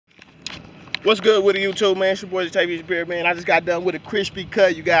What's good with the YouTube, man? It's your boy, Jatavius Shapiro, man. I just got done with a crispy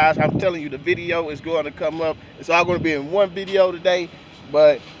cut, you guys. I'm telling you, the video is going to come up. It's all going to be in one video today.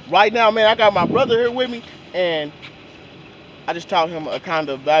 But right now, man, I got my brother here with me, and I just taught him a kind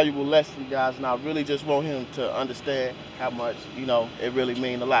of valuable lesson, guys, and I really just want him to understand how much, it really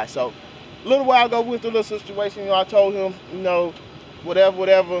means a lot. So, a little while ago, we went through a little situation, I told him,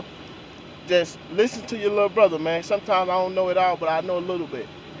 whatever. Just listen to your little brother, man. Sometimes I don't know it all, but I know a little bit.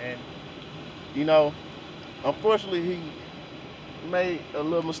 And unfortunately, he made a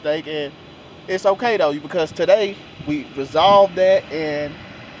little mistake, and it's okay though, because today we resolved that, and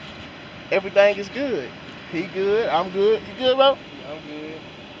everything is good. He good, I'm good. You good, bro? Yeah, I'm good.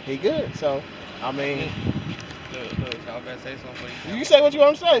 He good. So, I mean, look, y'all better say something for you say what you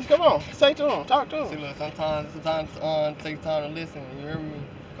want to say. Come on, say to him, talk to him. See, look, sometimes it takes time to listen. You hear me?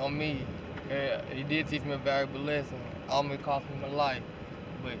 On me. Yeah, he did teach me a valuable lesson. Almost cost me my life,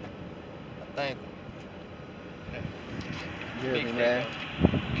 but I thank him. You heard me, man.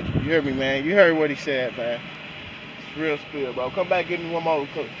 You heard me, man. You heard what he said, man. It's real spill, bro. Come back, give me one more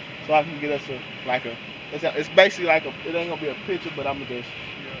so I can get us it's basically like it ain't gonna be a picture, but I'm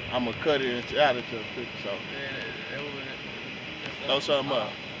gonna cut it out into a picture. So throw something up.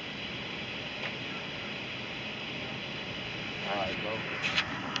 All right, bro.